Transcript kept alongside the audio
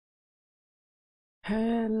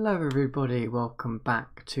Hello everybody, welcome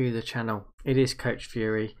back to the channel. It is Coach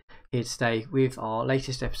Fury here today with our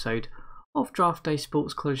latest episode of Draft Day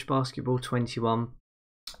Sports College Basketball 21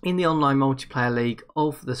 in the online multiplayer league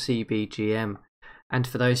of the CBGM. And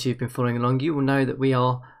for those who've been following along, you will know that we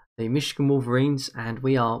are the Michigan Wolverines and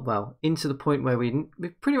we are, well, into the point where we've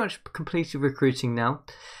pretty much completed recruiting now.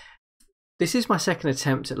 This is my second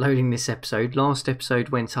attempt at loading this episode. Last episode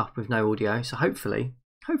went up with no audio, so hopefully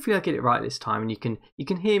I get it right this time and you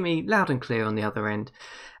can hear me loud and clear on the other end.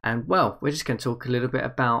 And well, we're just going to talk a little bit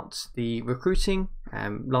about the recruiting.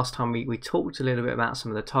 Last time we talked a little bit about some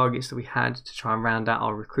of the targets that we had to try and round out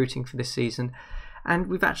our recruiting for this season. And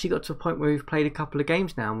we've actually got to a point where we've played a couple of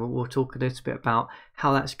games now, and we'll talk a little bit about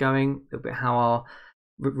how that's going, a little bit how our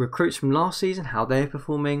recruits from last season, how they're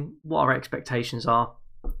performing, what our expectations are,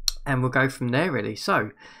 and we'll go from there really.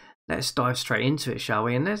 So let's dive straight into it, shall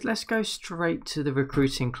we? And let's go straight to the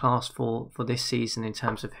recruiting class for this season in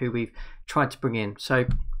terms of who we've tried to bring in. So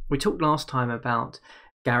we talked last time about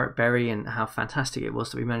Garrett Berry and how fantastic it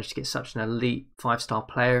was that we managed to get such an elite 5-star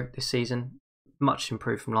player this season, much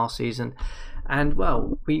improved from last season. And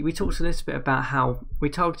well, we talked a little bit about how we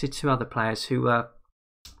targeted 2 other players who were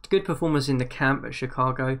good performers in the camp at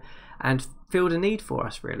Chicago and filled a need for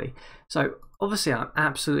us really. So obviously I'm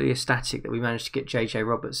absolutely ecstatic that we managed to get JJ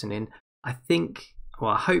Robertson in. I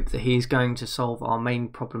hope that he's going to solve our main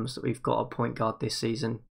problems that we've got at point guard this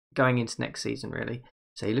season, going into next season really.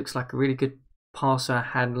 So he looks like a really good passer,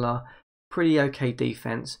 handler, pretty okay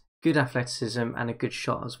defense, good athleticism and a good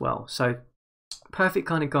shot as well. So perfect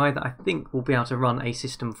kind of guy that I think will be able to run a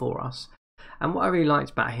system for us. And what I really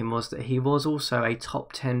liked about him was that he was also a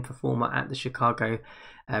top 10 performer at the Chicago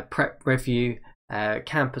prep review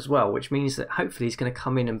camp as well, which means that hopefully he's going to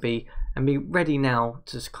come in and be ready now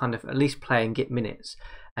to kind of at least play and get minutes.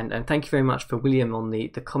 And thank you very much for William on the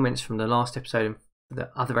comments from the last episode and the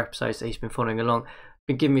other episodes that he's been following along.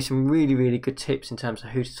 Been giving me some really good tips in terms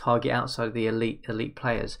of who to target outside of the elite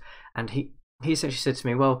players. And he essentially said to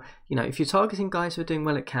me, well, you know, if you're targeting guys who are doing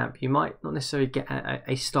well at camp, you might not necessarily get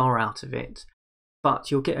a star out of it,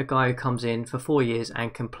 but you'll get a guy who comes in for 4 years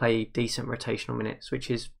and can play decent rotational minutes,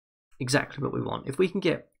 which is exactly what we want. If we can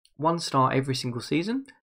get 1 star every single season,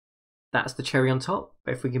 that's the cherry on top.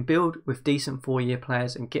 But if we can build with decent 4-year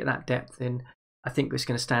players and get that depth in, I think it's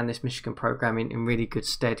going to stand this Michigan program in really good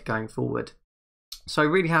stead going forward. So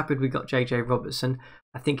really happy we got JJ Robertson.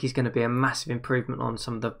 I think he's going to be a massive improvement on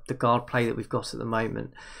some of the guard play that we've got at the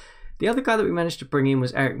moment. The other guy that we managed to bring in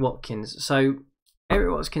was Eric Watkins. So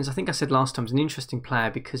Eric Watkins, I think I said last time, is an interesting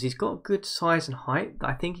player because he's got good size and height.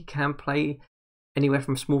 I think he can play anywhere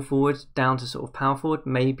from small forward down to sort of power forward,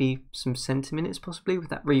 maybe some centre minutes possibly with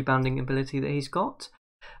that rebounding ability that he's got.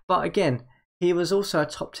 But again, he was also a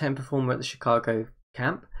top 10 performer at the Chicago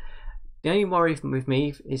camp. The only worry with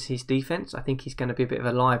me is his defense. I think he's going to be a bit of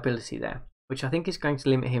a liability there, which I think is going to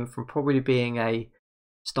limit him from probably being a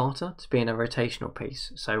starter to being a rotational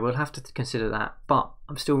piece. So we'll have to consider that. But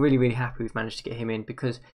I'm still really happy we've managed to get him in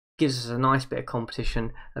because it gives us a nice bit of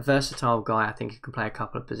competition, a versatile guy. I think he can play a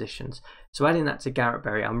couple of positions. So adding that to Garrett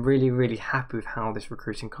Berry, I'm really happy with how this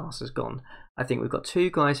recruiting class has gone. I think we've got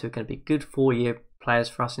 2 guys who are going to be good 4-year players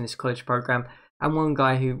for us in this college program, and 1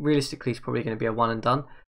 guy who realistically is probably going to be a one and done,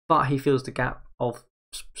 but he fills the gap of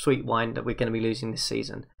sweet wine that we're going to be losing this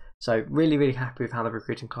season. So really happy with how the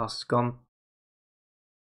recruiting class has gone.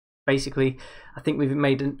 Basically, I think we've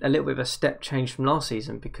made a little bit of a step change from last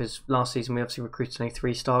season, because last season we obviously recruited only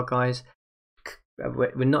 3-star guys.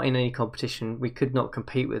 We're not in any competition. We could not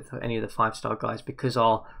compete with any of the 5-star guys because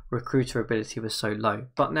our recruiter ability was so low.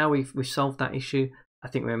 But now we've solved that issue. I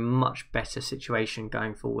think we're in a much better situation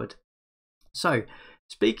going forward. So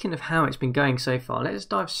speaking of how it's been going so far, let's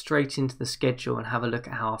dive straight into the schedule and have a look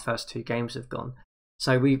at how our first 2 games have gone.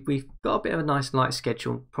 So we've got a bit of a nice light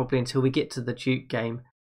schedule probably until we get to the Duke game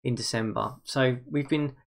in December. So we've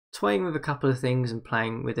been toying with a couple of things and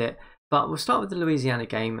playing with it, but we'll start with the Louisiana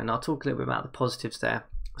game and I'll talk a little bit about the positives there.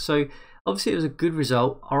 So obviously it was a good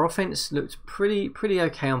result. Our offense looked pretty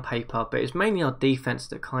okay on paper, but it's mainly our defense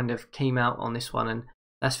that kind of came out on this one, and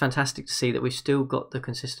that's fantastic to see that we've still got the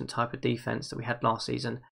consistent type of defense that we had last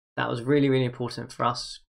season. That was really important for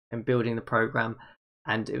us in building the program,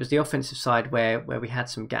 and it was the offensive side where we had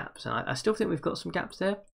some gaps, and I still think we've got some gaps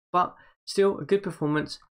there, but still a good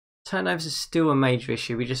performance. Turnovers is still a major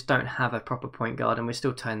issue. We just don't have a proper point guard, and we're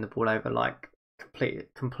still turning the ball over like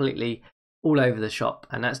completely all over the shop,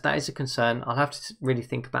 and that is a concern. I'll have to really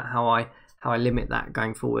think about how I limit that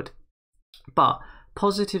going forward. But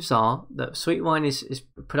positives are that Sweetwine is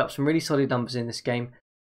put up some really solid numbers in this game.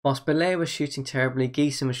 whilst Belair was shooting terribly,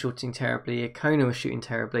 Geeson was shooting terribly, Akona was shooting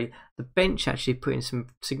terribly, the bench actually put in some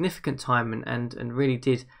significant time and really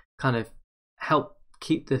did kind of help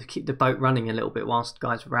keep the boat running a little bit whilst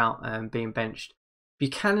guys were out being benched.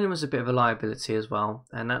 Buchanan was a bit of a liability as well,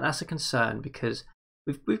 and that's a concern because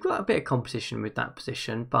we've got a bit of competition with that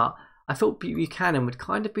position, but I thought Buchanan would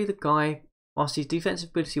kind of be the guy, whilst his defensive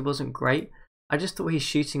ability wasn't great, I just thought his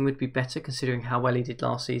shooting would be better considering how well he did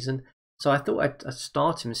last season. So I thought I'd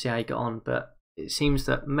start him and see how he got on, but it seems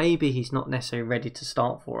that maybe he's not necessarily ready to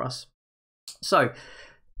start for us. So,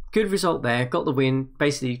 good result there, got the win,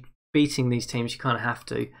 basically beating these teams you kind of have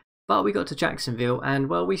to. But we got to Jacksonville and,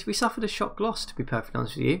 well, we suffered a shock loss, to be perfectly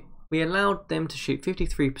honest with you. We allowed them to shoot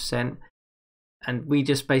 53% and we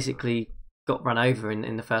just basically got run over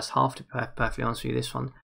in the first half, to be perfectly honest with you, this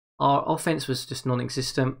one. Our offense was just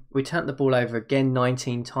non-existent. We turned the ball over again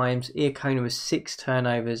 19 times. Iacona was 6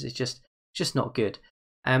 turnovers. It's just not good.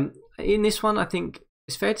 In this one, I think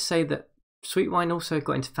it's fair to say that Sweetwine also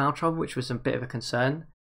got into foul trouble, which was a bit of a concern.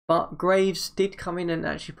 But Graves did come in and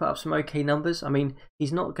actually put up some okay numbers. I mean,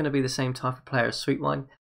 he's not going to be the same type of player as Sweetwine,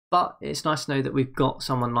 but it's nice to know that we've got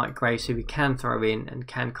someone like Graves who we can throw in and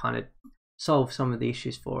can kind of solve some of the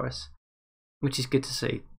issues for us, which is good to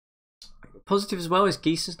see. Positive as well is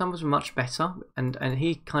Geeson's numbers were much better, and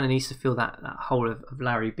he kind of needs to fill that hole of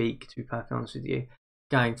Larry Beak, to be perfectly honest with you,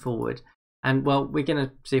 going forward. And, well, we're going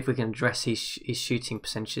to see if we can address his shooting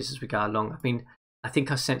percentages as we go along. I mean, I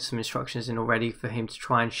think I sent some instructions in already for him to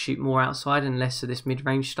try and shoot more outside and less of this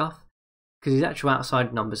mid-range stuff, because his actual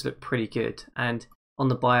outside numbers look pretty good, and on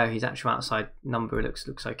the bio his actual outside number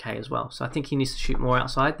looks okay as well. So I think he needs to shoot more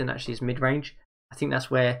outside than actually his mid-range. I think that's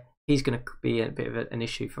where he's going to be a bit of an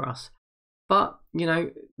issue for us. But, you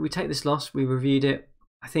know, we take this loss, we reviewed it.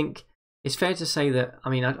 I think it's fair to say that, I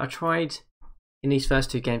mean, I tried in these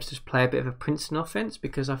first 2 games to just play a bit of a Princeton offense,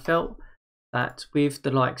 because I felt that with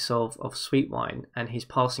the likes of Sweetwine and his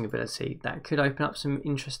passing ability, that could open up some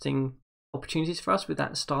interesting opportunities for us with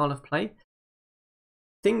that style of play.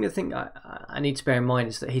 The thing I need to bear in mind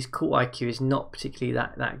is that his court IQ is not particularly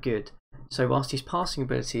that good. So whilst his passing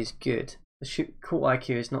ability is good, the court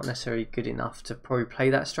IQ is not necessarily good enough to probably play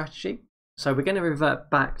that strategy. So we're going to revert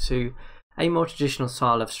back to a more traditional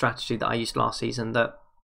style of strategy that I used last season, that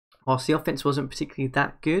whilst the offense wasn't particularly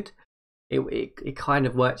that good, it kind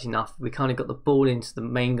of worked enough. We kind of got the ball into the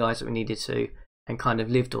main guys that we needed to and kind of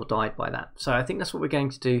lived or died by that. So I think that's what we're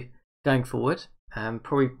going to do going forward.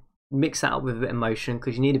 Probably mix that up with a bit of motion,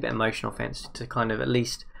 because you need a bit of motion offense to kind of at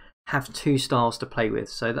least have 2 styles to play with.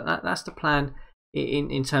 So that's the plan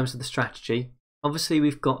in terms of the strategy. Obviously,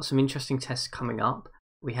 we've got some interesting tests coming up.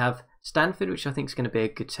 We have Stanford, which I think is going to be a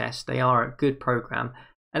good test. They are a good program.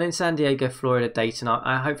 And then San Diego, Florida, Dayton.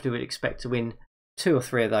 I hopefully would expect to win 2 or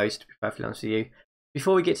 3 of those, to be perfectly honest with you.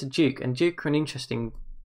 Before we get to Duke, and Duke are an interesting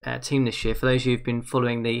team this year. For those of you who've been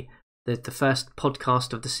following the first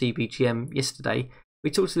podcast of the CBGM yesterday, we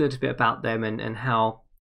talked a little bit about them and how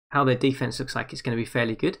their defense looks like it's going to be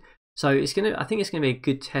fairly good. So I think it's going to be a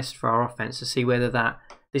good test for our offense to see whether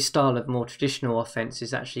this style of more traditional offense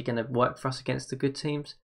is actually going to work for us against the good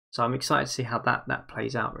teams. So I'm excited to see how that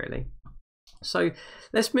plays out, really. So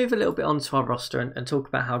let's move a little bit onto our roster and talk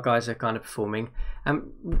about how guys are kind of performing.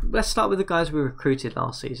 Let's start with the guys we recruited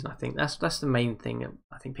last season. I think that's the main thing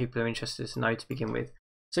I think people are interested to know to begin with.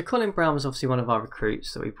 So Colin Brown was obviously one of our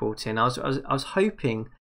recruits that we brought in. I was hoping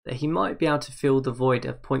that he might be able to fill the void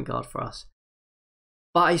of point guard for us,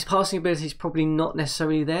 but his passing ability is probably not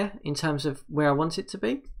necessarily there in terms of where I want it to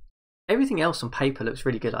be. Everything else on paper looks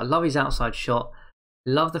really good. I love his outside shot.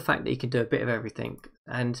 Love the fact that he can do a bit of everything.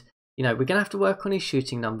 And, you know, we're going to have to work on his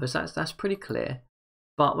shooting numbers. That's pretty clear.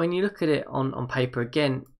 But when you look at it on paper,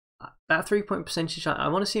 again, that 3-point percentage, I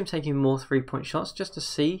want to see him taking more 3-point shots just to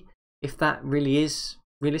see if that really is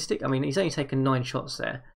realistic. I mean, he's only taken 9 shots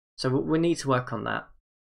there, so we need to work on that.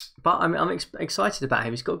 But I'm excited about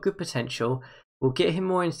him. He's got good potential. We'll get him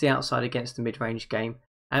more into the outside against the mid-range game,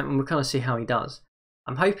 and we'll kind of see how he does.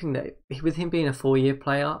 I'm hoping that with him being a 4-year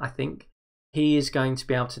player, I think he is going to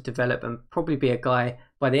be able to develop and probably be a guy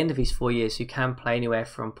by the end of his 4 years who can play anywhere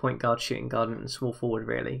from point guard, shooting guard, and small forward,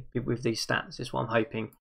 really, with these stats is what I'm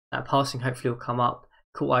hoping. That passing hopefully will come up,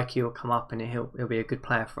 court IQ will come up, and he'll be a good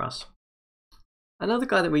player for us. Another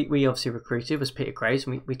guy that we obviously recruited was Peter Graves,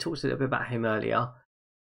 and we talked a little bit about him earlier.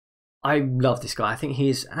 I love this guy. I think he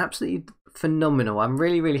is absolutely phenomenal. I'm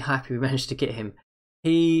really, really happy we managed to get him.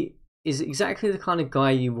 He is exactly the kind of guy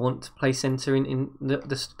you want to play centre in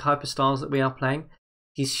the type of styles that we are playing.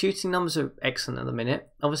 His shooting numbers are excellent at the minute.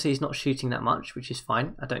 Obviously, he's not shooting that much, which is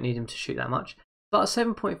fine. I don't need him to shoot that much. But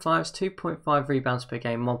 7.5s, 2.5 rebounds per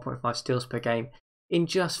game, 1.5 steals per game in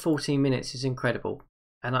just 14 minutes is incredible,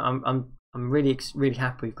 and I'm really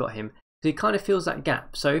happy we've got him, because he kind of fills that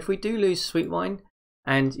gap. So if we do lose Sweetwine,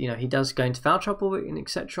 and he does go into foul trouble and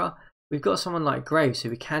etc., we've got someone like Graves who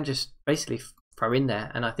we can just basically throw in there,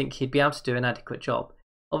 and I think he'd be able to do an adequate job.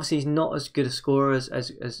 Obviously, he's not as good a scorer as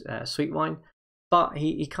Sweetwine, but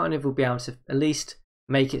he kind of will be able to at least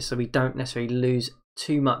make it so we don't necessarily lose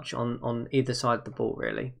too much on either side of the ball,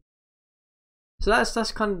 really. So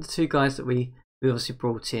that's kind of the two guys that we obviously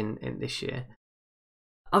brought in this year.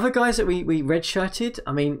 Other guys that we redshirted,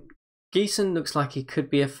 I mean, Geeson looks like he could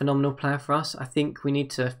be a phenomenal player for us. I think we need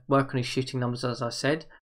to work on his shooting numbers, as I said,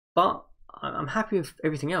 but I'm happy with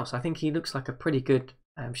everything else. I think he looks like a pretty good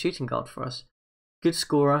shooting guard for us. Good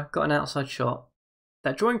scorer, got an outside shot.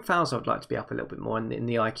 That drawing fouls, I'd like to be up a little bit more, and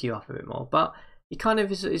the IQ up a bit more. But he kind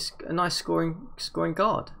of is a nice scoring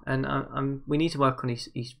guard, and we need to work on his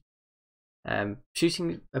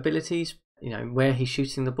shooting abilities. Where he's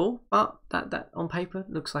shooting the ball, but that on paper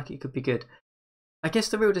looks like it could be good. I guess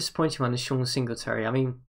the real disappointing one is Sean Singletary. I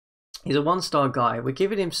mean, he's a one-star guy. We're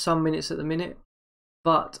giving him some minutes at the minute,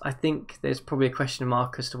 but I think there's probably a question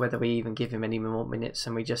mark as to whether we even give him any more minutes,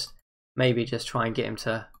 and we maybe just try and get him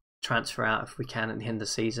to transfer out if we can at the end of the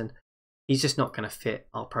season. He's just not going to fit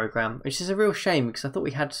our program, which is a real shame, because I thought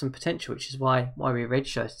we had some potential, which is why we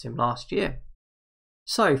redshirted him last year.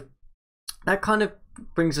 So that kind of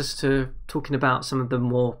brings us to talking about some of the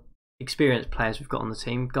more experienced players we've got on the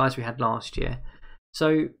team, guys we had last year.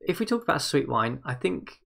 So if we talk about Sweetwine, I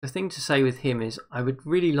think the thing to say with him is I would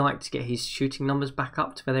really like to get his shooting numbers back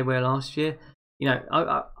up to where they were last year.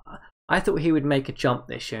 I thought he would make a jump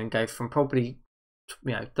this year and go from probably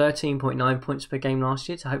 13.9 points per game last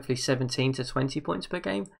year to hopefully 17 to 20 points per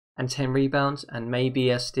game and 10 rebounds and maybe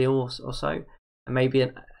a steal or so, and maybe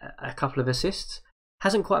a couple of assists.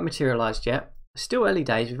 Hasn't quite materialised yet. Still early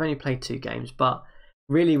days. We've only played 2 games, but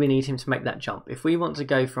really we need him to make that jump. If we want to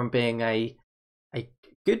go from being a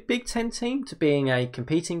good Big Ten team to being a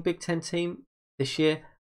competing Big Ten team this year,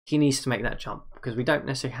 he needs to make that jump, because we don't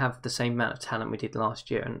necessarily have the same amount of talent we did last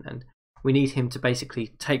year, and we need him to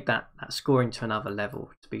basically take that scoring to another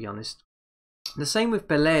level, to be honest. The same with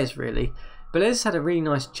Belair's, really. Belair's had a really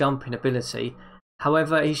nice jump in ability.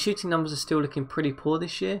 However, his shooting numbers are still looking pretty poor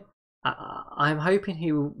this year. I'm hoping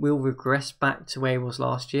he will regress back to where he was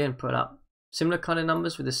last year and put up similar kind of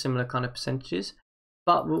numbers with a similar kind of percentages,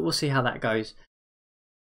 but we'll see how that goes.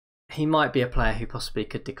 He might be a player who possibly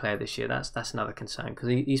could declare this year. That's another concern, because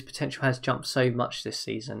his potential has jumped so much this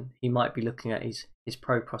season. He might be looking at his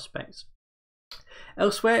pro prospects.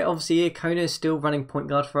 Elsewhere, obviously, Iacona is still running point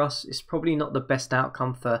guard for us. It's probably not the best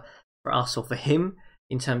outcome for us or for him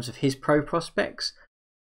in terms of his pro prospects,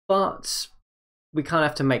 but we kind of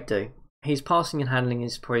have to make do. His passing and handling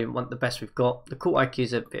is probably one of the best we've got. The court IQ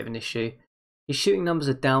is a bit of an issue. His shooting numbers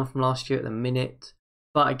are down from last year at the minute,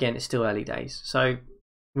 but again, it's still early days. So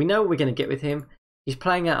we know what we're going to get with him. He's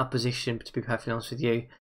playing out of position, to be perfectly honest with you.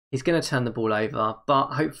 He's going to turn the ball over, but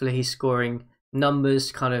hopefully he's scoring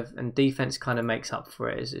numbers and defense kind of makes up for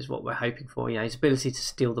it, is what we're hoping for. His ability to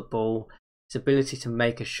steal the ball, his ability to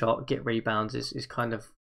make a shot, get rebounds is kind of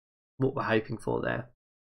what we're hoping for there.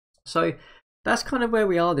 So that's kind of where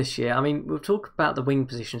we are this year. I mean, we'll talk about the wing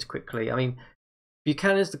positions quickly. I mean,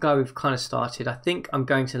 Buchanan's the guy we've kind of started. I think I'm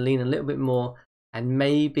going to lean a little bit more and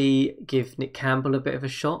maybe give Nick Campbell a bit of a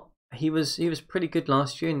shot. He was pretty good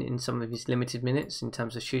last year in some of his limited minutes in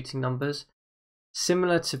terms of shooting numbers.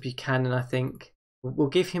 Similar to Buchanan, I think. We'll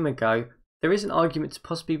give him a go. There is an argument to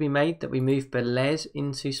possibly be made that we move Belair's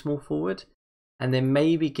into small forward and then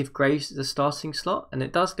maybe give Graves the starting slot. And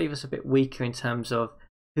it does leave us a bit weaker in terms of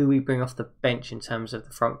who we bring off the bench in terms of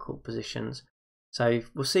the front court positions. So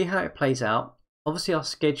we'll see how it plays out. Obviously, our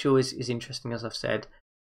schedule is interesting, as I've said.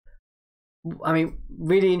 I mean,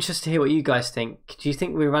 really interested to hear what you guys think. Do you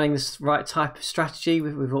think we're running this right type of strategy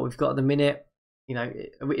with what we've got at the minute?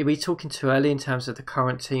 Are we talking too early in terms of the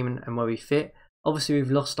current team and where we fit? Obviously, we've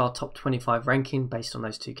lost our top 25 ranking based on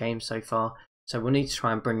those 2 games so far, so we'll need to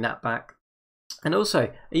try and bring that back. And also,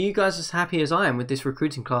 are you guys as happy as I am with this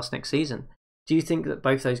recruiting class next season? Do you think that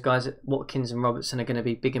both those guys, Watkins and Robertson, are going to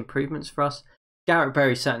be big improvements for us? Garrett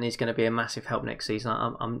Berry certainly is going to be a massive help next season.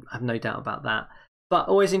 I have no doubt about that. But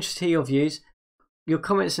always interested to hear your views. Your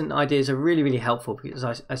comments and ideas are really, really helpful, because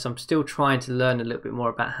as I'm still trying to learn a little bit more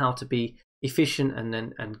about how to be efficient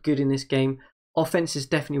and good in this game. Offense is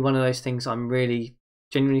definitely one of those things I'm really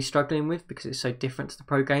genuinely struggling with, because it's so different to the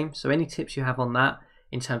pro game. So any tips you have on that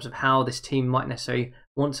in terms of how this team might necessarily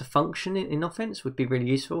want to function in offense would be really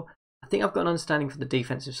useful. I think I've got an understanding for the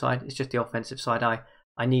defensive side. It's just the offensive side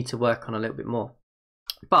I need to work on a little bit more.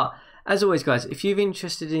 But as always, guys, if you're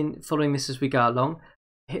interested in following this as we go along,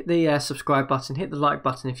 hit the subscribe button, hit the like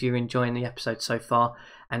button if you're enjoying the episode so far,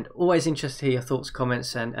 and always interested to hear your thoughts,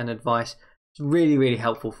 comments, and advice. It's really, really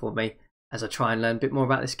helpful for me as I try and learn a bit more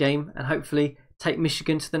about this game and hopefully take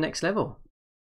Michigan to the next level.